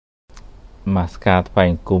มาสการไป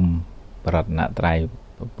กลุ่มปรัตนตรัย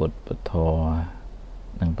ปุตปทอ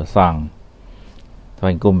นังประสังไป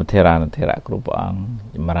กลุ่มเทรานุเทระกรุปอัง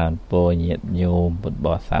มารานโปเยตโยมปุตบ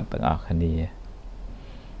อสัตต่างออกคดี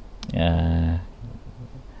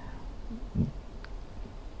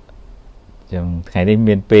จังใครได้เ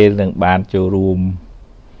มียนเปย์เรื่องบานโจรูม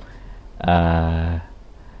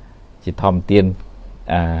จิตทอมเตียน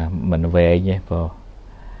เหมือนเวย์เนี่ยพอ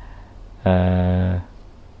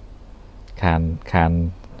คาน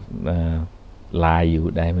ลายอยู่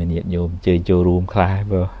ได้ไหมเนี่ยโยมเจอโจรูมคล้าย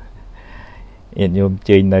บ่เนี่ยโยมเจ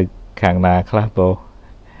อในข้างนาคล้ายบ่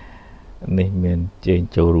นี่เหมือนเจอ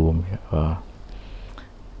โจรูมบ่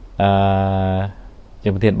จั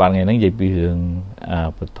งประเทศบางไงนั่งใจปีเรื่อง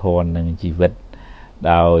ประทนหนึ่งชีวิตโด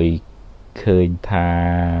ยเคยทา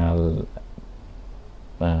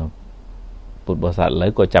ปุตบริษัทเลย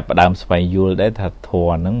ก็จับประดามสไปยูได้ถ้าทว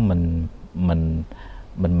นนั้นมั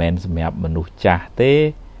นแมนสมัยมนุษย์จ่าเต้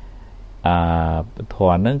ทว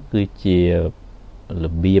นนั้นคือเจียระ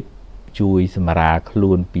เบียบจุยสมาราค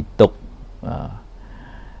ลูนปีตก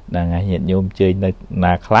นั่งไงเห็นโยมเจอในน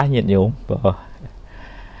าคลาเห็นโยม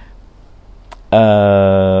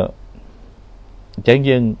จัง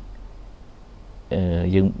ยั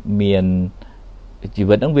งเมียนชี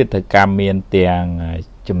วิตต้องวิถีกรรมเมียนเตียง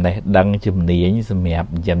จำในดังจำเนียงสมัย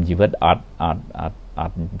จำชีวิตอด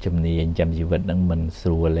จำเนียงจำชีวิตนั่งมัน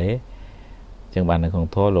สัวเลยจังบ้านในของ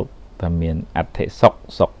ทั่วโลกทำเมียนอัดเทศก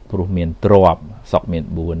ปรุเมียนตรอบศกเมียน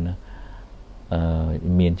บุญ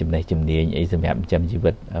เมียนจำในจำเนียงไอ้สมัยจำชี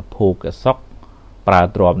วิตผูกกับศกปลา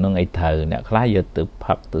ตรอบนั่งไอ้เธอเนี่ยคล้ายจะตึก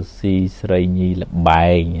ผักตึกซีสไรนีละใบ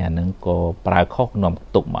เนี่ยนั่งก็ปลาคอกนม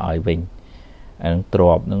ตุกมาไอ้เวงนั่งตร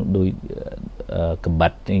อบนั่งดูกระบั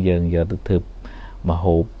ดยังเยอะตึกมาห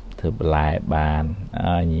อบถือลายบาน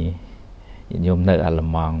นี่โยมเนื้อละ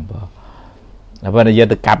มองพอแล้วพอในยัน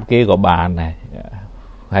ตะกับเกี่ยวกับบานnày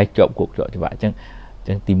ให้จบcuộcจบจะว่า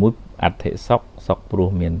จังตีมุดอัดเทซอกปลู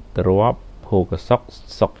เมียนตรอบโพกซ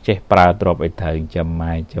อกเจ็บปลาตรอบไอ้เถิงจำไ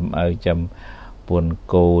ม่จำจำปน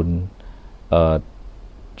โกน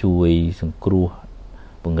ช่วยสังครู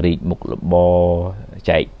ปงรีมุกละบอใจ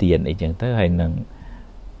เตียนไอ้จังเท่าให้นัง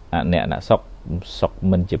เนี่ยนะซอก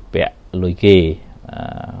มันจะแปะลอยเก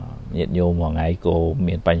nhiệt nhôm vào ngày cô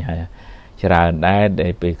miền Tây hay chả ra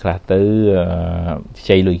đểไปคลาเตอร์ใ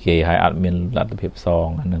ช้ลุยเกยให้อัดเมียนรัฐเพียบซอง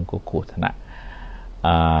อันนั้นก็ขูดถนัด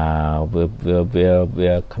เว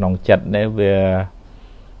ขนมจัดเนี่ยเว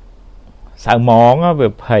สาวมองเว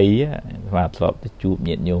ไผ่มาสอบจูบ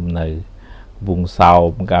nhiệt nhôm này vùng sau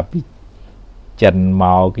มันกับจันเม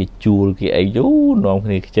ากี่จูกี่ไอ้ยูน้อง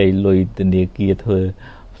นี่ใจลุยตัวนี้กี่เธอ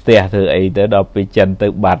แต่เธอไอ้แต่เราไปจันตึ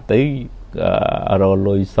กบาดตึกเราล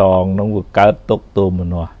อยซองน้องก็เกิดตกตัวมัน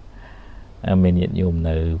วะเมนิยมใน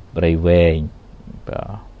บริเวณ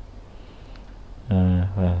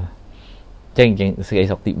จังสิ่ง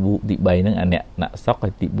สกติบุติใบนั่งอันเนี้ยน่ะซอกไอ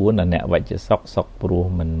ติบุนอันเนี้ยไว้จะซอกปลู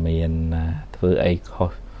มันเมียนเพื่อไอเขา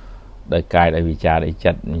โดยกายโดยวิจารโดย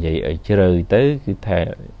จัดใหญ่ไอเจริญtớiคือแท้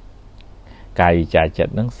กายวิจารจัด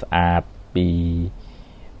นั่งสะอาดปี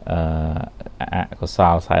ก็สา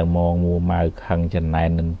วสายมองมัวมาขังจันนาย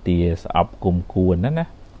นันเตียสอบกุมควรนั่นนะ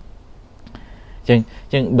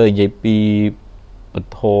จังเบอร์ใหญ่ปีป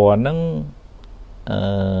ทอนั่ง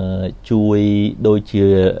ช่วยโดยเชื่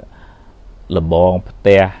อระบองเต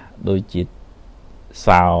ะโดยจิตส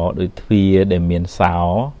าวโดยทวีเดเมียนสาว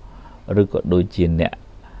หรือก็โดยจิตเนี่ย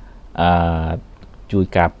ช่วย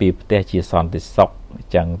กาปีเตะเชียร์ซอนติดซอก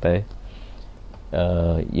จังแต่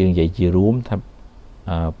ยังใหญ่จีรูมทำ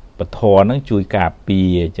ปทอนั่งช่วยกาปี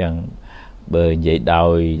จังเบอร์ใหญ่ดาว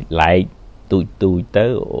ไหลตุยเตอ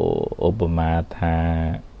โอปมาทา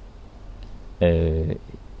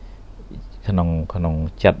ขนม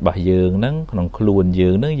จัดบ่ายยืงนั่งขนมครูนยื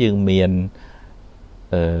งนั่งยืงเมียน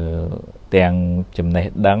แตงจำใน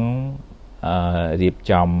ดังเรียบ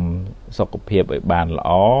จอมสกปรกไอบาน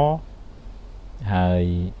ล้อให้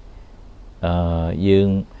ยืง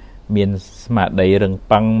เมียนสมาร์ทได้เรื่อง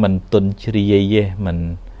ปังมันตุนเฉลี่ย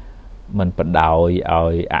มันประดาวเอา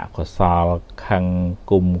อะขอซอลคัง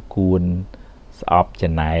กุมคูนสอบจะ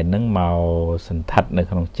ไหนนั่งเมาสันทัดใน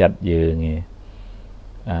ขนมจัดยืงไง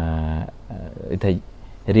thì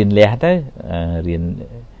riêng lẻ đấy riêng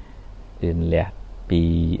lẻ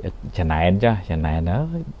vì chả này chứ chả này nó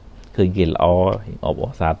khơi gì lọ ở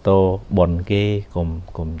xa tô bồn kê cùng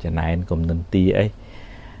chả này cùng nền tì ấy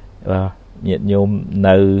nhiệt nhôm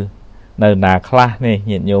nơi nà khla này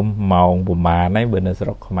nhiệt nhôm màu bùa mà nấy bên nó rất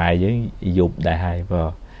mày với dục đại hai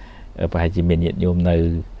và phải chỉ miền nhiệt nhôm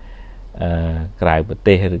nơi cài bờ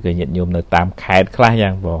tê hay cái nhiệt nhôm nơi tam khai khla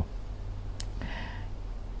giang vào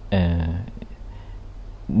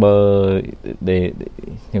បើដែល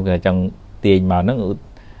ខ្ញុំក៏ចង់ទាញមកហ្នឹង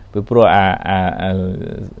ពីព្រោះ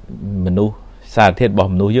មនុស្សសារធាតុរប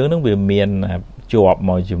ស់មនុស្សយើងហ្នឹងវាមានជាប់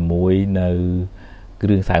មកជាមួយនៅគ្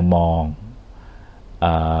រឿងសៅហ្មង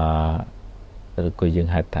ឬក៏យើង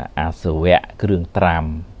ហៅថាអាសវៈគ្រឿងត្រាំ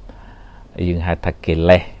យើងហៅថាកិ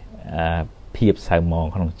លេសភាពសៅហ្មង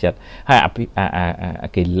ក្នុងចិត្តហើយ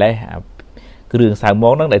កិលេសគ្រឿងសៅហ្ម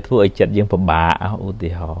ងហ្នឹងដែលធ្វើឲ្យចិត្តយើងពិបាកឧ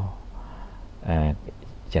ទាហរណ៍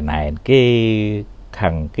ចំណែនគេខឹ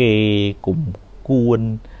ងគេគុំគួន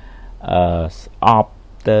ស្អប់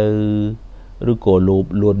ទៅឬក៏លោភ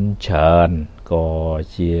លន់ច្រើនក៏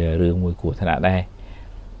ជារឿងមួយគ្រោះថ្នាក់ដែរ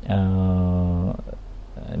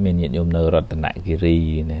មានញាតិញោមនៅរតនគិរី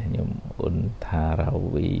ណាញោមអ៊ុនថារា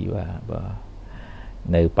វីបាទ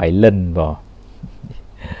នៅបៃលិនបាទ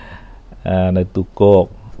នៅទូកោក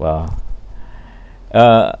បាទ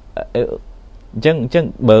អញ្ចឹង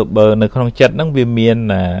បើនៅក្នុងចិត្តហ្នឹងវាមាន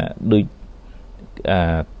ដូច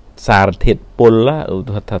សារធាតុពុលឧ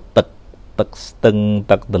ទាហរណ៍ថាទឹកស្ទឹង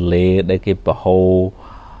ទឹកទន្លេដែលគេប្រហូរ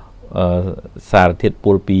សារធាតុ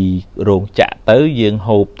ពុលពីរោងចក្រទៅយើង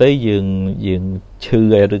ហូបទៅយើងឈឺ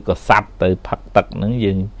ហើយឬក៏សัตว์ទៅផឹកទឹកហ្នឹង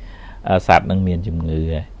យើងសัตว์ហ្នឹងមានជំងឺ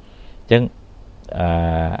ហើយអញ្ចឹង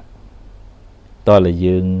តើ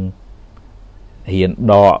យើងហ៊ាន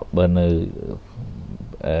ដកបើនៅ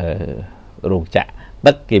រោងចក្រ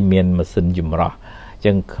ទឹកគេមានម៉ាស៊ីនចម្រោះអញ្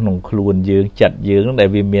ចឹងក្នុងខ្លួនយើងចិត្តយើងហ្នឹងដែល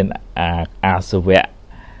វាមានអាសវៈ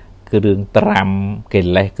គ្រឿងត្រាំកិ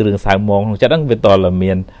លេសគ្រឿងសៅហ្មងក្នុងចិត្តហ្នឹងវាតើ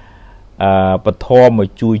មានបធមមក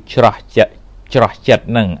ជួយច្រោះចិត្ត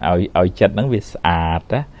ហ្នឹងឲ្យចិត្តហ្នឹងវាស្អាត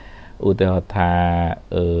ណាឧទាហរណ៍ថា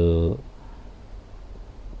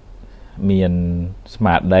មានស្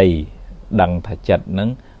មារតីដឹងថាចិត្តហ្នឹង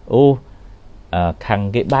អូខាង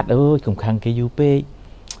គេបាត់កុំខាងគេយូរពេក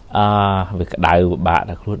វាក្តៅពិបាក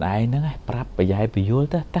ដល់ខ្លួនឯងហ្នឹងប្រាប់ប្រយ័ត្នពយល់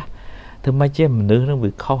តាធ្វើម៉េចជាមនុស្សហ្នឹង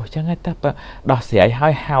វាខុសអញ្ចឹងតាដោះស្រាយ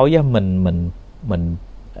ហើយមិន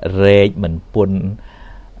រែកមិនពុន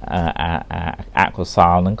អកុស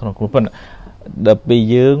លហ្នឹងក្នុងខ្លួនប៉ុន្តែដល់ពេល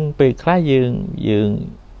យើងពេលខ្លះយើង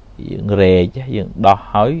រែកយើងដោះ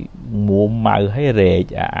ហើយមួម៉ៅហើយរែក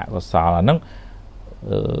អកុសលហ្នឹង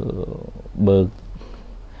បើ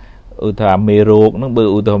ឧទាហរណ៍មេរោគហ្នឹងបើ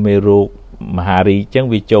ឧទាហរណ៍មេរោគមហារីកអញ្ចឹង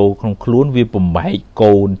វាចូលក្នុងខ្លួនវាបំបែក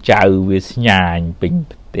កូនចៅវាស្ញាញពេញ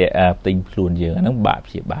ផ្ទៃខ្លួនយើងហ្នឹងបាក់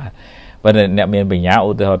ព្យាបាលប៉ុន្តែអ្នកមានបញ្ញាឧ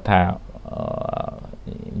ទាហរណ៍ថា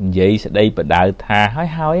និយាយស្ដីបដៅថាហើ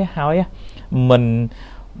យមិ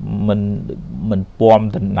នពំ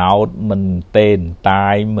តណោតមិនតេនតា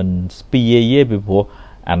យមិនស្ពាយទេពីព្រោះ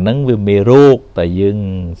អាហ្នឹងវាមេរោគតែយើង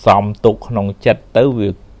សំទុកក្នុងចិត្តទៅវា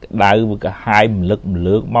ក្តៅវាកាហាយរំលឹក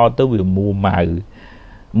មកទៅវាមួ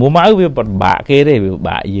ម៉ៅវាពិបាកគេទេវាពិ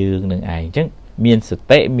បាកយើងនឹងឯងអញ្ចឹងមានស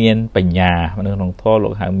តិមានបញ្ញានៅក្នុងធម៌លោ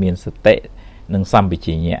កហៅមានសតិនិងសម្បជ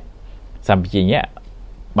ញ្ញៈ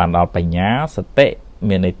បានដល់បញ្ញាសតិ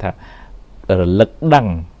មានន័យថារលឹកដឹង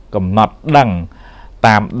កំណត់ដឹង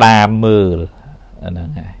តាមដានមើលហ្នឹង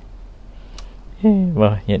ហើយបា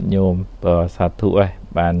ទញាតិញោមសាធុហើយ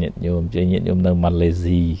បានញាតិញោមជាញាតិញោមនៅម៉ាឡេ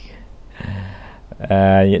ស៊ី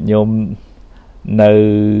ញាតិញោម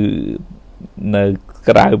នៅ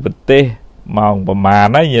ក្រៅប្រទេសម៉ោងប្រហែល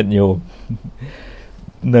ហើយញាតិញោម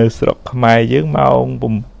នៅស្រុកខ្មែរយើងម៉ោងប៉ុ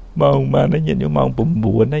ន្មានញាតិញោមម៉ោង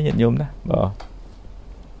9ហើយញាតិញោមណាបា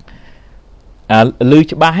ទលឺ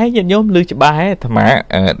ច្បាស់ហើយញាតិញោមលឺច្បាស់ហើយអាត្មា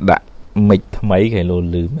ដាក់មិចថ្មីគេ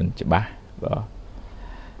លឺមិនច្បាស់បាទ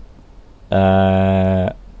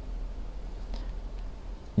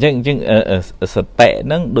អញ្ចឹងសតិហ្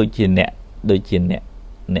នឹងដូចជាអ្នក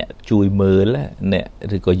ជួយមើលអ្នក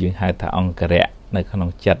ឬក៏យើងហៅថាអង្គរៈនៅក្នុង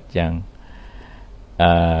ចិត្តចឹងអ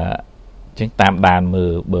ញ្ចឹងតាមដានមើ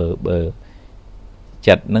លបើ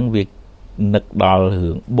ចិត្តហ្នឹងវានឹកដល់រឿ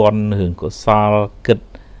ងបុណ្យរឿងកុសលគិត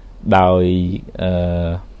ដោយ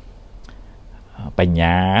បញ្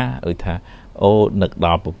ញាឧទាហរណ៍អូនឹកដ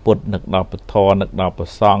ល់ពុទ្ធនឹកដល់ពធនឹកដល់ប្រ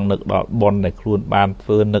សងនឹកដល់បុណ្យដែលខ្លួនបានធ្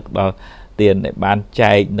វើនឹកដល់ទានដែលបាន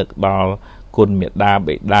ចែកនឹកដល់គុណមេត្តា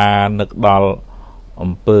បិតានឹកដល់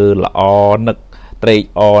អំពើល្អនឹកត្រេក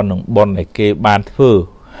អរនឹងបុណ្យដែលគេបានធ្វើ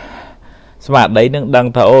ស្មារតីនឹងដឹង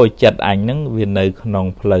ថាអូចិត្តអញហ្នឹងវានៅក្នុង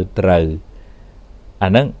ផ្លូវត្រូវអា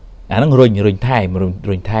ហ្នឹងរុញថែមហ្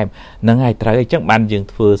នឹងហើយត្រូវអញ្ចឹងបានយើង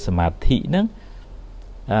ធ្វើសមាធិហ្នឹង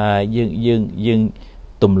យើង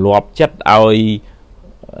ទម្លាប់ចិត្តឲ្យ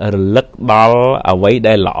រលឹកដល់អ្វី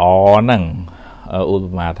ដែលល្អហ្នឹងឧប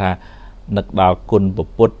មាថានឹកដល់គុណ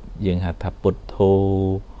ពុទ្ធយើងហៅថាពុទ្ធោ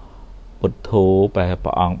ព្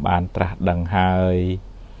រះអង្គបានត្រាស់ដឹងហើយ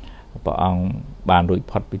ព្រះអង្គបានរួច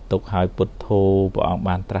ផុតពីទុក្ខហើយពុទ្ធោព្រះអង្គ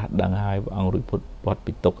បានត្រាស់ដឹងហើយព្រះអង្គរួចផុត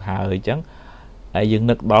ពីទុក្ខហើយអញ្ចឹង ហើយយើង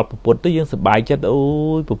នឹកដល់ពុទ្ធទៅយើងសប្បាយចិត្តអូ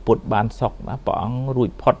យពុទ្ធបានសុខណាព្រះអង្គរួច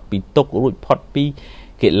ផុតពីទុក្ខរួចផុតពី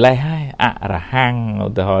កិលេសហើយអរហង្គឧ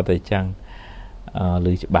ទាហរណ៍ទៅចឹងឮ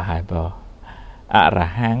ច្បាស់ហើយបងអរ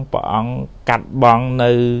ហង្គព្រះអង្គកាត់បង់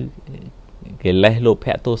នៅកិលេសលោ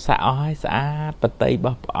ភៈទោសៈអស់ហើយស្អាតបតីរប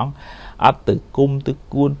ស់ព្រះអង្គអត់ទៅគុំទៅ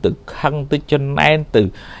គួនទៅខឹងទៅចំណែនទៅ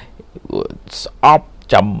ស្អប់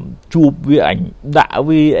ចាំជួបវាអញដាក់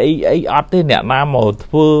វាអីអត់ទេអ្នកណាមក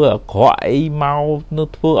ធ្វើអាក្រក់អីមកនៅ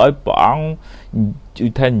ធ្វើឲ្យព្រះអង្គជួយ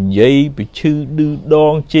ថានិយាយពីឈឺឌឺដ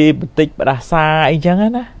ងជេបន្តិចផ្ដាសាអីចឹង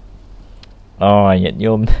ណាអូញាតិ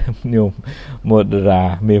ញោមមោដរា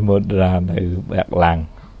មានមោដរានៅបាក់ឡាំង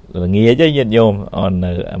ល្ងាចញាតិញោមអន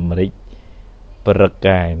នៅអាមេរិកប្រឹក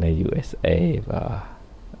កាយនៅ USA បា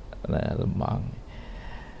ទណាលំង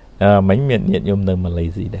មិញមានញាតិញោមនៅម៉ាឡេ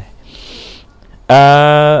ស៊ីដែរ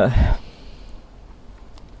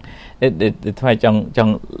ថ្មីច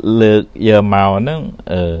ង់លើកយកមកហ្នឹង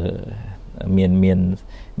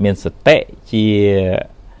មានសតិ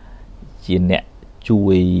ជាអ្នកជួ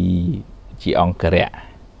យជាអង្គរៈ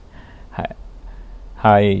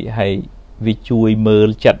ហើយវាជួយមើល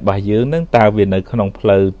ចិត្តរបស់យើងហ្នឹងតើវានៅក្នុងផ្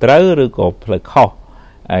លូវត្រូវឬក៏ផ្លូវខុស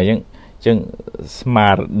ហើយចឹងស្មា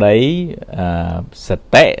រតីស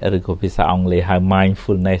តិឬក៏ភាសាអង់គ្លេសហៅ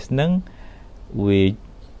mindfulness ហ្នឹង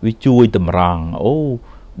វាជួយតម្រង់អូ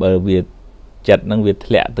បើវាចិត្តហ្នឹងវា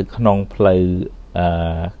ធ្លាក់ទៅក្នុងផ្លូវ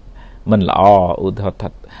មិនល្អឧទាហរណ៍ថា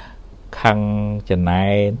ខឹងចំណែ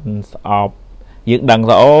នស្អប់យើងដឹង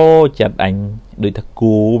ថាអូចិត្តអញដូចថា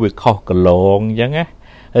គូវាខុសកន្លងអញ្ចឹងណា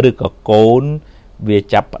ឬក៏កូនវា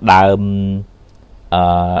ចាប់ផ្ដើម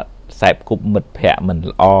ខ្សែគប់មិត្តភ័ក្តិមិន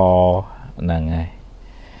ល្អហ្នឹង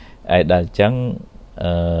ហើយដល់អញ្ចឹង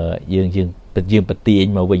យើងបទាញ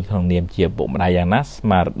មកវិញក្នុងនាមជាពុកម្ដាយយ៉ាងណាស្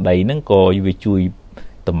មារតីហ្នឹងក៏វាជួយ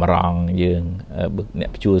តម្រង់យើងអ្នក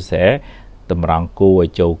ព្យួរស្រែតម្រង់គូឲ្យ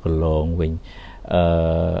ចូលកន្លងវិញ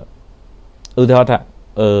ឧទាហរណ៍ថា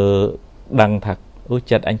ដឹងថាអូ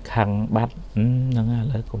ចិត្តអញខឹងបាត់ហ្នឹងឥ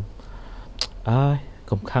ឡូវ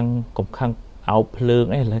កុំខឹងអោបភ្លើង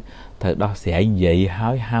អីឥឡូវត្រូវដោះស្រាយនិយាយ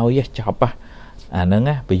ហើយចប់អាហ្នឹង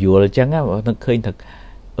បញ្យល់អញ្ចឹងនឹកឃើញថា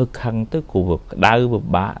ខឹងទៅគូក្តៅពិ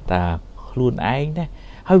បាកតាខ្លួនឯងណា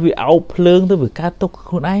ហើយវាអោបភ្លើងទៅវាកើតទុក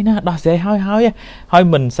ខ្លួនឯងណាដោះស្រាយហើយ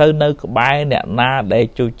មិនសូវនៅក្បែរអ្នកណាដែល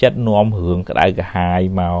ចូលចិត្តនាំរឿងក្តៅក្រហាយ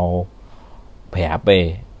មកប្រាប់ទេ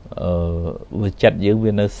វាចិត្តយើង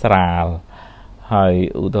វានៅស្រាលហើយ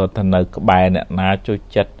ឧទាហរណ៍ថានៅក្បែរអ្នកណាចូល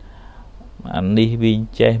ចិត្តអានេះវិញ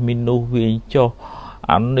ចេះមីនោះវិញចុះ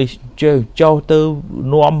អានេះចេះចុះទៅ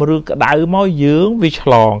នាំរឿងក្តៅមកយើងវាឆ្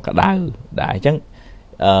លងក្តៅដែរអញ្ចឹង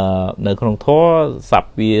នៅក្នុងធម៌ស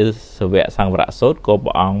ព្វាសវៈសង្វរៈសូត្រក៏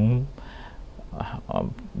ព្រះអង្គ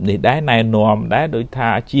នេះដែរណែនាំដែរដូចថា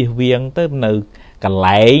ជៀសវាងទៅនៅកន្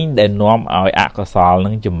លែងដែលនាំឲ្យអកុសលនឹ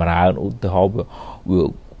ងចម្រើនឧទាហរណ៍វា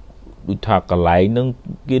ដូចថាកន្លែងនឹង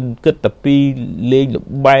គេគិតតែពីលេងល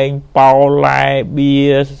បែងប៉ោឡែបៀ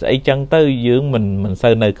ស្អីចឹងទៅយើងមិនសូ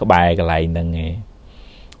វនៅក្បែរកន្លែងហ្នឹងឯង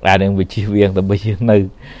អានឹងវាជៀសវាងតែបើយើងនៅ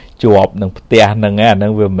ជាប់នឹងផ្ទះហ្នឹងអាហ្នឹ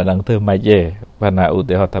ងវាមិនដឹងធ្វើម៉េចទេប៉ុន្តែឧ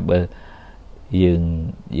ទាហរណ៍ថាបើយើង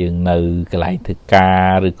នៅកន្លែងធ្វើកា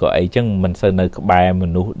រឬក៏អីចឹងមិនសូវនៅក្បែរម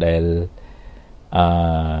នុស្សដែល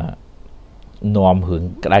នាំរឿង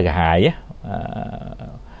ក្តៅក្រហាយ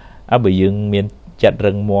បើយើងមានចិត្ត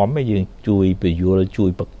រឹងមាំយើងជួយពយល់ជួយ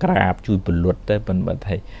ប្រក្រាបជួយពលុតទៅប៉ុន្តែ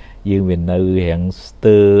ថាយើងវានៅរៀងស្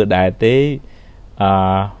ទើរដែរទេ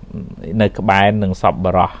នៅក្បែរនឹងសពប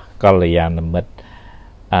រោះកល្យាណមិត្ត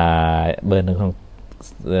បើនៅក្នុង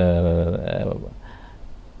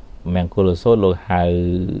មង្គលសូត្រលោកហៅ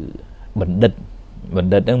បណ្ឌិត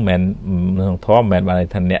ហ្នឹងមិនក្នុងធម៌មិនមែនបានន័យ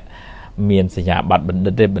ថាអ្នកមានសញ្ញាបត្របណ្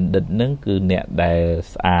ឌិតទេបណ្ឌិតហ្នឹងគឺអ្នកដែល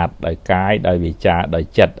ស្អាតដោយកាយដោយវាចាដោយ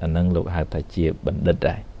ចិត្តអាហ្នឹងលោកហៅថាជាបណ្ឌិត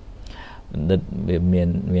ដែរបណ្ឌិតវា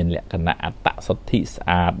មានលក្ខណៈអត្តសទ្ធិស្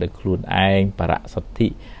អាតដោយខ្លួនឯងបរសទ្ធិ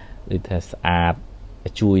ឬថាស្អាត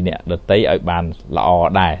ជួយអ្នកដទៃឲ្យបានល្អ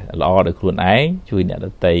ដែរល្អដោយខ្លួនឯងជួយអ្នកដ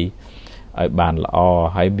ទៃឲ្យបានល្អ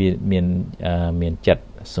ហើយមានចិត្ត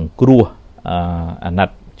សង្គ្រោះអាណិត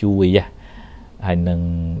ជួយហើយនឹង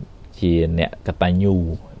ជាអ្នកកតញ្ញូ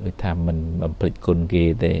ដូចថាមិនបំភ្លេចគុណគេ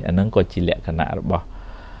ទេអាហ្នឹងក៏ជាលក្ខណៈរបស់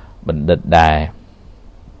បណ្ឌិតដែរ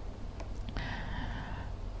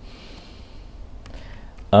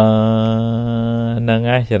ហ្នឹង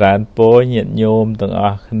ហើយច្រើនពោញាតិញោមទាំងអ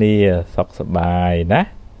ស់គ្នាសុខសប្បាយណា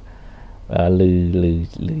ឮ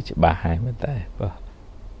ច្បាស់ហើយមែនតើបាទ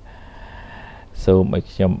សូមឲ្យ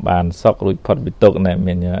ខ្ញុំបានសុខរួចផុតពីទុក្ខណែ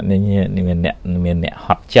មានអ្នកហ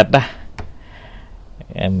ត់ចិត្តណា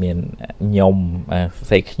មានខ្ញុំ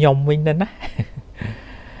ស្អីខ្ញុំវិញទៅណា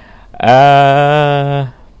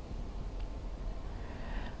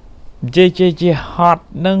ជាហត់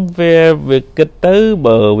នឹងវាគិតទៅ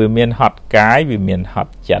បើវាមានហត់កាយវាមានហ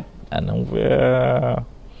ត់ចិត្តអាហ្នឹង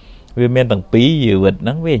វាមានទាំងពីរជីវិតហ្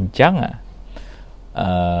នឹងវាអញ្ចឹង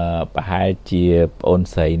ប្រហែលជាប្អូន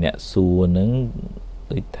ស្រីអ្នកសួរហ្នឹង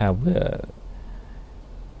ដូចថាវា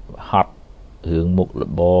ហត់រឿងមុខរ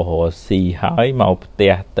បររស់ស៊ីហើយមកផ្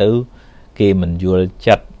ទះទៅគេមិនយល់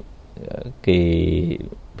ចិត្តគេ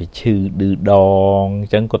វាឈឺឌឺដងអ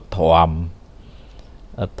ញ្ចឹងគាត់ទ្រាំ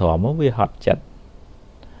មកវាហត់ចិត្ត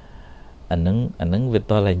អាហ្នឹងវាត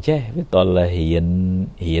តែចេះវាតតែ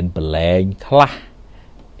រៀនប្រឡែងខ្លះ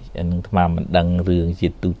អាហ្នឹងថ្មមិនដឹងរឿងជា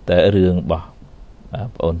ទូទៅរឿងរបស់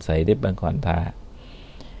ប្អូនស្រីទេបើគាត់ថា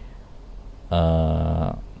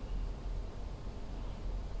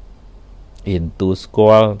រៀនទូស្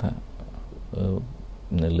គាល់ថា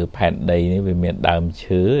នៅលើផែនដីនេះវាមានដើម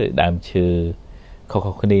ឈើខុស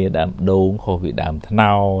គ្នាដើមដូងខុសពីដើមត្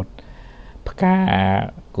នោតផ្កា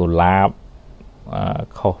កុលាប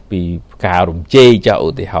ខុសពីផ្ការំជេចុះឧ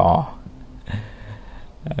ទាហរណ៍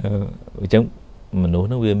អញ្ចឹងមនុស្ស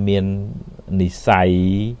នឹងវាមាននិស្ស័យ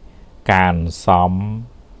ការសំ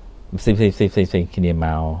ផ្សេងគ្នាម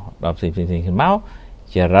កដល់ផ្សេងគ្នាមក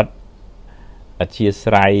ចរិតអធិស្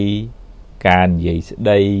ឋ័យការនិយាយស្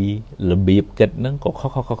ដីរបៀបគិតហ្នឹងក៏ខុ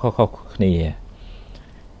សគ្នាអ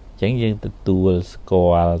ញ្ចឹងយើងទទួលស្គា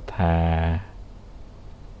ល់ថា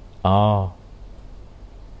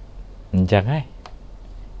អញ្ចឹងហើយ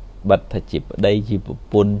បាត់ថាជាប្តីជាប្រ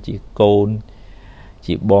ពន្ធជាកូន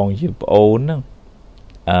ជាបងជាប្អូនហ្នឹង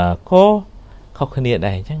ក៏ខុសគ្នា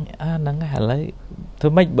ដែរអញ្ចឹងហ្នឹងហើយឥឡូវធ្វើ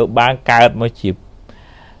ម៉េចបើបានកើតមកជា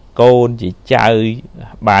កូនជាចៅ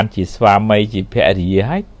បានជាស្វាមីជាភរិយា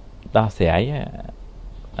ហើយដោះស្រាយ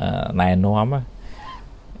ណែនាំ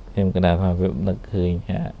ខ្ញុំគិតថាវានឹកឃើញ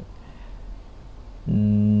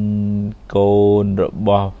កូនរប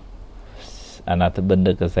ស់អាណាទៅបិណ្ឌ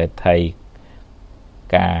កសេដ្ឋី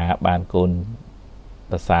ការបានកូន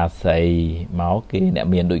ប្រសាស្រីមកគេអ្នក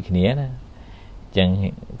មានដូចគ្នាណាអញ្ចឹង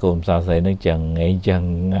កូនប្រសាស្រីនឹងចឹងងាងច្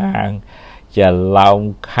រឡោម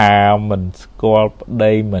ខាមិនស្គាល់ប្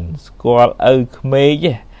តីមិនស្គាល់ឪក្មេក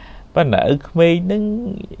ទេប៉ុន្តែឪក្មេកនឹង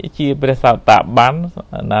ជាព្រះសោតាបាន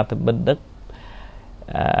អាណាទៅបិណ្ឌក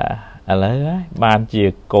ឥឡូវហើយបានជា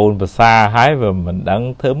កូនប្រសាហើយវាមិនដឹង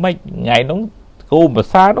ធ្វើម៉េចថ្ងៃនោះកូនប្រ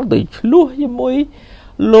សានោះទៅឆ្លោះជាមួយ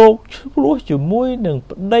លោកឆ្លោះជាមួយនឹង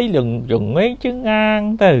ប្តីនឹងចងេងជើងងាង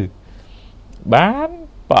ទៅបាន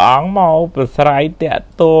ព្រះអង្គមកប្រស្រ័យតាក់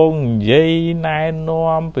ទងនិយាយណែ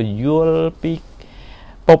នាំពយល់ពី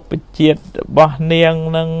ពុព្វជាតិរបស់នាង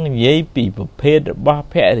នឹងនិយាយពីប្រភេទរបស់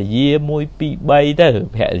ភរិយា1 2 3ទៅ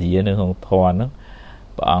ភរិយានៅក្នុងធម៌ហ្នឹង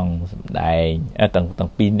ព្រះអង្គសម្ដែងទាំ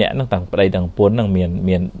ងពីរនាក់ហ្នឹងទាំងប្តីទាំងប្រពន្ធហ្នឹង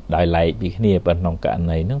មានដោយឡែកពីគ្នាប៉ុន្តែក្នុងករ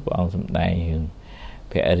ណីហ្នឹងព្រះអង្គសម្ដែងរឿង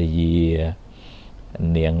ភរិយា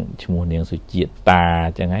នាងឈ្មោះនាងសុជាតិតាអ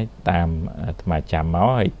ញ្ចឹងហើយតាមអាត្មាចាំមក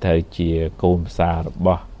ហើយទៅជាកូនប្រសារប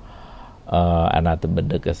ស់អាណាទៅបិណ្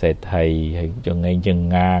ឌកសេដ្ឋីហើយចងេងច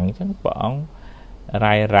ងាងអញ្ចឹងព្រះអង្គ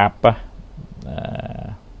រាយរាប់ឥ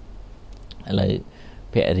ឡូវ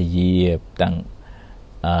ភរិយាទាំង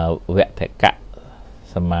វធកៈ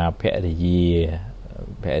សមាភរិយា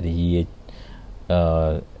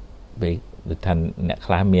ពេលថាអ្នក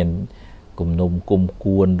ខ្លះមានគំនុំគុំ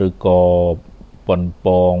គួនឬក៏ប៉ុនព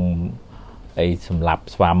ងអីសម្រាប់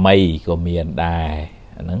ស្វាមីក៏មានដែរ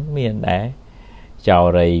អាហ្នឹងមានដែរចោ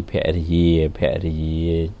រីភរិយា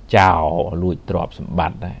ចោលួចទ្រព្យសម្ប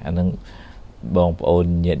ត្តិដែរអាហ្នឹងបងប្អូន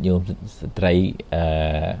ញាតិញោមស្ត្រី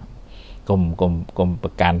កុំប្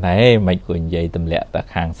រកាន់ថាហេមិនក៏និយាយទម្លាក់តែ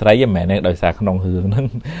ខាងស្រីហ្នឹងមែនទេដោយសារក្នុងរឿងហ្នឹង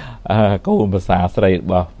កូនភាសាស្រីរ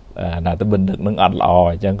បស់អាណាទៅបិណ្ឌកនឹងអត់ល្អ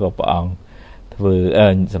អញ្ចឹងក៏ព្រះអង្គធ្វើ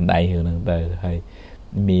សម្ដែងរឿងហ្នឹងទៅហើយ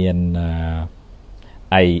មាន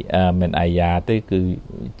មានអាយាទេគឺ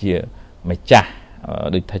ជាម្ចាស់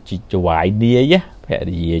ដូចថាជាចវាយនាយភ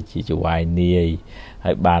រិយាជាចវាយនាយ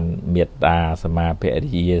ហើយបានមេត្តាសមាភរិ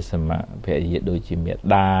យាដូចជាមេត្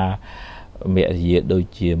តាមេរិយាដូច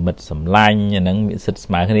ជាមិត្តសម្លាញ់អាហ្នឹងមានសិទ្ធិ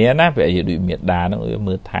ស្មើគ្នាណាភរិយាដូចមេត្តាហ្នឹង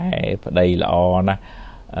មើលថែប្តីល្អណា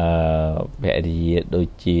ភរិយាដូច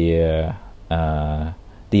ជា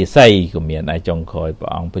ទាស័យក៏មានដែរចុងក្រោយព្រះ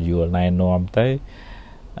អង្គពយល់ណែនាំទៅ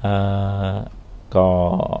ក៏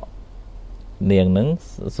នាងនឹង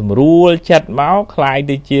ស្រួលចិត្តមកคล้าย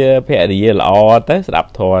ទៅជាភរិយាល្អទៅស្ដាប់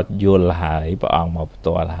ធម៌យល់ហើយព្រះអង្គមកផ្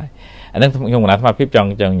ទាល់ហើយអាហ្នឹងខ្ញុំគណៈអាត្មាភាពចង់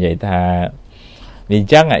និយាយថាវាអ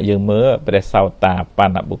ញ្ចឹងយើងមើលព្រះសោតាប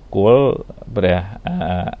ណ្ណបុគ្គលព្រះ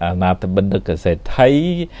អាណាទៅបិណ្ឌកសេដ្ឋី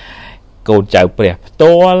កូនចៅព្រះផ្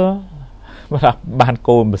ទាល់បាន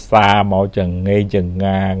កូនភាសាមកចងេងច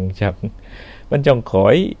ងាងចឹងមិនចង់ក្រោ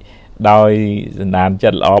យដោយសន្តានចិ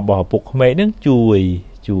ត្តល្អរបស់ឪពុកក្មេកនឹងជួយ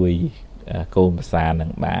ជួយកូនភាសានឹ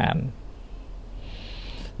ងបាន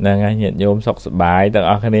ហ្នឹងហើយញាតិញោមសុខសប្បាយទាំង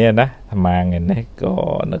អស់គ្នាណាអាម៉ាងនេះក៏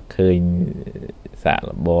នឹកឃើញសាក់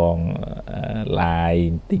លបងឡាយ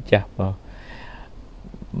បន្តិចចាស់បង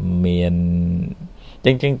មាន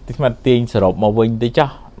ចឹងស្មាត់ទាញសរុបមកវិញទៅចោះ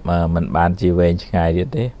มันបានជាវែងឆ្ងាយទៀត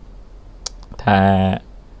ទេថា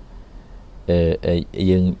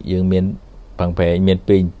យើងមានប្រឹងប្រែងមាន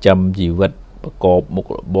ពេលចិញ្ចឹមជីវិតប្រកបមុខ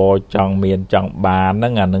របរចង់មានចង់បានហ្នឹ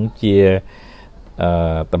ងអាហ្នឹងជា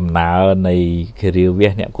ដំណើរនៃគិរិយា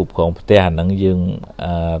វៈអ្នកគ្រប់គ្រងផ្ទះអាហ្នឹងយើង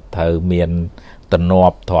ត្រូវមានទំនា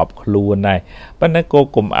ប់ធ្លាប់ខ្លួនដែរប៉ុន្តែក៏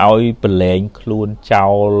កុំឲ្យប្រឡែងខ្លួនចោ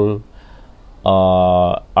ល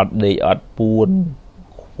អត់ដេកអត់ពួន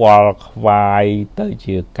ខ្វល់ខ្វាយទៅ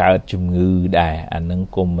ជាកើតជំងឺដែរអាហ្នឹង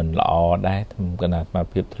ក៏មិនល្អដែរខ្ញុំគណៈអា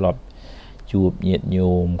ភិបធ្លាប់ជួបញាតិ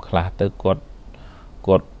ញោមខ្លះទៅគាត់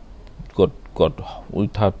ឧយ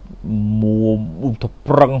ថាមួឧយថា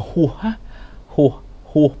ប្រឹង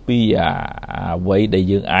ហួសពីអ្វីដែល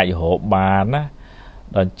យើងអាចរកបានណា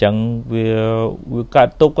ដល់អញ្ចឹងវាកើត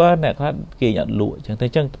ទុកអ្នកខ្លះគេអត់លក់អញ្ចឹងតែ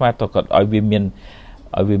អញ្ចឹងថ្មតគាត់ឲ្យវា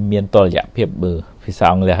មានតុល្យភាពបើភាសា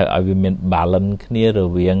អង់គ្លេសឲ្យវាមាន balance គ្នារ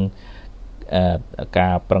វាងកា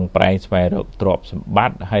រប្រឹងប្រែងស្វែងរកទ្រព្យសម្ប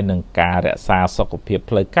ត្តិហើយនឹងការរក្សាសុខភាព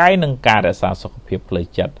ផ្លូវកាយនិងការរក្សាសុខភាពផ្លូវ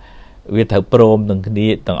ចិត្តវាត្រូវព្រមទាំងគ្នា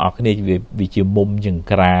ទាំងអស់គ្នាវាជាមុំចង្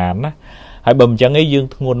ក្រានណាហើយបើមិនចឹងឯងយើង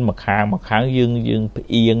ធ្ងន់មកខាងយើងផ្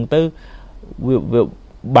អៀងទៅវា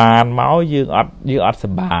បានមកយើងអត់ស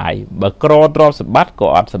ប្បាយបើក្រទ្រព្យសម្បត្តិក៏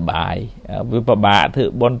អត់សប្បាយវាពិបាកធ្វើ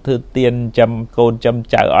បុណ្យធ្វើទានចាំកូនចាំ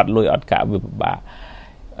ចៅអត់លុយអត់កាក់វាពិបាក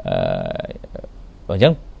អញ្ចឹ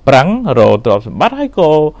ងប្រឹងរកទ្រព្យសម្បត្តិហើយក៏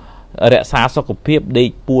រក្សាសុខភាពដេក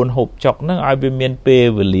ពួនហូបចុកហ្នឹងឲ្យវាមានពេល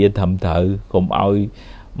វេលាត្រឹមត្រូវកុំឲ្យ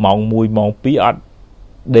ម៉ោង1ម៉ោង2អត់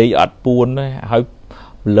ដេកអត់ពួនហើយ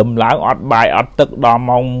លឹមឡើងអត់បាយអត់ទឹកដល់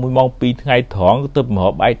ម៉ោង1ម៉ោង2ថ្ងៃត្រង់ទៅមករ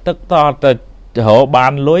កបាយទឹកតទៅរកបា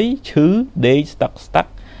នលុយឈឺដេកស្ទឹក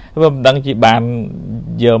វាមិនដឹងជាបាន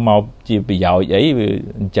យកមកជាប្រយោជន៍អីវា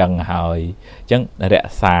អញ្ចឹងហើយអញ្ចឹងរ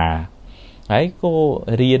ក្សាហើយក៏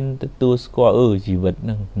រៀនទទួលស្គាល់ជីវិតហ្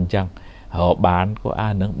នឹងអញ្ចឹងរកបានក៏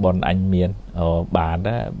ហ្នឹងបនអញមានបាន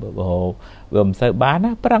ដែរវាមិនសូវបាន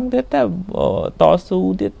ណាប្រឹងទៀតតែតស៊ូ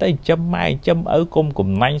ទៀតតែចិញ្ចឹមម៉ែចិញ្ចឹមឪគុំកំ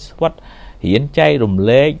ណាញ់ស្វិតរៀនចែករំ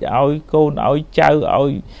លែកឲ្យកូនឲ្យចៅឲ្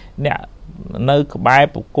យអ្នកនៅក្បែរ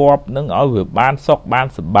ប្រកបនឹងឲ្យវាបានសុខបាន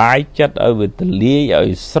សុបាយចិត្តឲ្យវាទលាយឲ្យ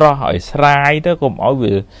ស្រស់ឲ្យស្រាយទៅកុំឲ្យ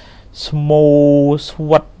វាស្មូស្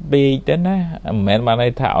វិតពេកទៅណាមិនមែនបានន័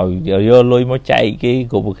យថាឲ្យយកលុយមកចែកគេ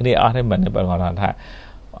គ្រប់គ្នាអស់ទេមិនមែនបើគាត់ថា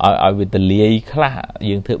ឲ្យវាទលាយខ្លះ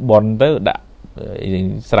យើងធ្វើបន់ទៅដាក់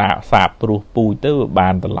សាបព្រោះពូជទៅវាបា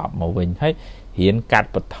នត្រឡប់មកវិញហើយរៀនកាត់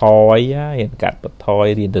បន្ថយ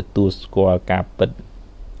រៀនទទួលស្គាល់ការពិត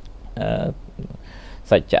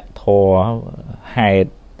សច្ចធម៌ហេតុ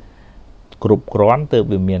គ្រប់គ្រាន់ទើប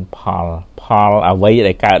វាមានផលអ្វី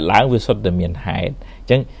ដែលកើតឡើងវាសុទ្ធតែមានហេតុអញ្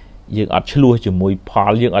ចឹងយើងអត់ឆ្លោះជាមួយផ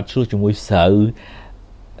លយើងអត់ឆ្លោះជាមួយស្រូវ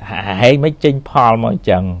ហេតុមិនចេញផលមកអញ្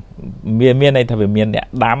ចឹងមានន័យថាវាមានអ្នក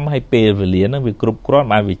ដាំហើយពេលវេលាហ្នឹងវាគ្រប់គ្រាន់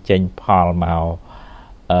បានវាចេញផលមក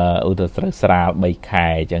ឧទាហរណ៍ស្រាល3ខែ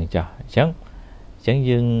អញ្ចឹងចុះអញ្ចឹង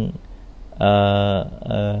យើ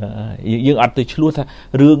ងអត់ទៅឆ្លោះថា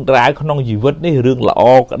រឿងរ៉ាវក្នុងជីវិតនេះរឿងល្អ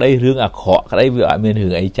ក្តីរឿងអាក្រក់ក្តីវាអត់មានរឿ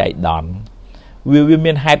ងអីចៃដន្យវា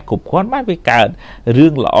មានហេតុគ្រប់គ្រាន់បានវាកើតរឿ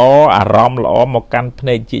ងល្អអារម្មណ៍ល្អមកកាន់ភ្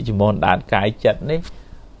នែកជាចំនួនដានកាយចិត្តនេះ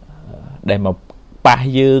ដែលមកប៉ះ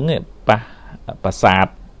យើងប៉ះប្រសាទ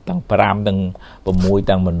ទាំង5ទាំង6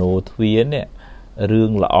ទាំងមโนទ្វានេះរឿ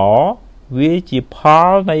ងល្អវាជាផ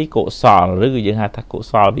លនៃកុសលឬក៏យើងហៅថាកុ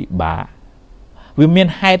សលវិបាកវាមាន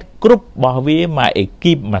ហេតុគ្រប់របស់វាមកអេ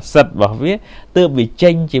គីបមកសិតរបស់វាទើបវាចេ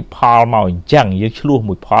ញជាផលមកអញ្ចឹងយើងឆ្លោះ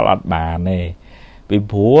មួយផលអត់បានទេពី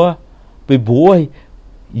ព្រោះ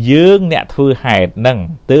យើងអ្នកធ្វើហេតុហ្នឹង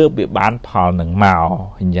ទើបវាបានផលហ្នឹងមក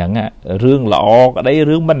អញ្ចឹងរឿងល្អក្តី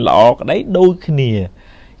រឿងមិនល្អក្តីដូចគ្នា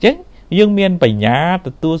អញ្ចឹងយើងមានបញ្ញាទ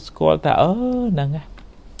ទួលស្គាល់ថាហ្នឹង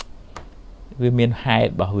វាមានហេតុ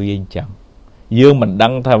របស់វាអញ្ចឹងយើងមិនដឹ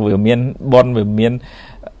ងថាវាមានបុណ្យវាមាន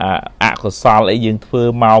អកុសលអីយើងធ្វើ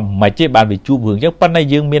មកមិនទេបានវាជួបរឿងអញ្ចឹងប៉ុន្តែ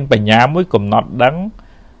យើងមានបញ្ញាមួយកំណត់ដឹង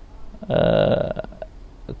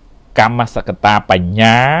កម្មសកតាបញ្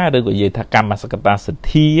ញាឬក៏និយាយថាកម្មសកតាសទ្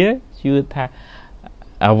ធាជឿថា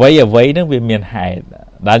អ្វីហ្នឹងវាមានហេតុ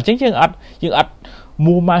ដល់អញ្ចឹងយើងអត់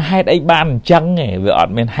មួមកហេតុអីបានអញ្ចឹងទេវាអ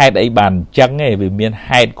ត់មានហេតុអីបានអញ្ចឹងទេវាមាន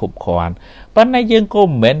ហេតុគ្រប់គ្រាន់ប៉ុន្តែយើងក៏មិ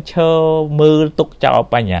នមែនឈរមើលទុកចោល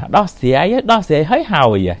បញ្ញាដោះស្រាយហើ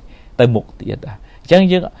យទៅមុខទៀតអញ្ចឹង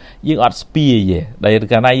យើងអត់ស្ពាយទេដែល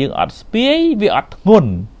កាលណាយើងអត់ស្ពាយវាអត់ធ្ង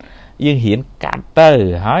ន់យើងរៀនកាត់ទៅ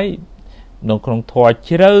ហើយ nó không thua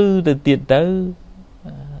chữ từ tiệt tới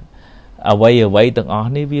ở vậy từng ở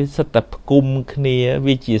này vì rất tập cung kia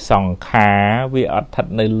vì chỉ sòng khá vì ở thật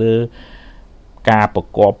nơi lơ ca bọc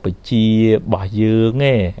cọp bọc chia bỏ dương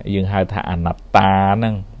nghe dương hai thả nạp ta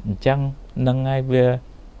năng chăng năng ngay về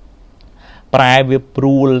prai về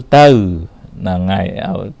prul từ là ngày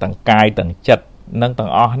ở tầng cai tầng chật năng tầng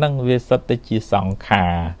ở năng về rất tới chỉ sòng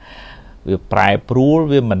khá về prai prul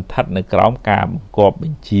về mình thật nơi cõng ca bọc cọp bọc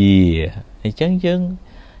chia thì chăng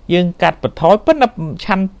dương cắt bật thói bất nập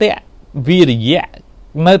chăn tệ vì gì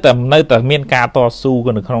nơi tầm miền ca to su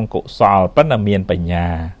còn không cổ sò bất là miền bành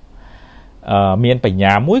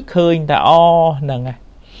nhà mũi khơi ta o nè ngay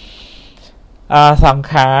sang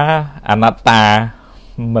khá anatta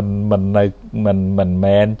mình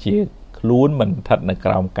men chỉ luôn mình thật là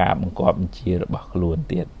còng cảm có mình chia được bọc luôn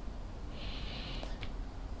tiệt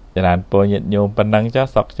cho nên tôi nhận nhôm phần năng cho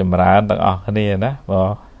sọc chầm ra tặng ở cái này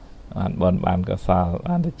đó bọn bạn có sao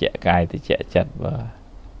ăn thì trẻ cài thì trẻ chật và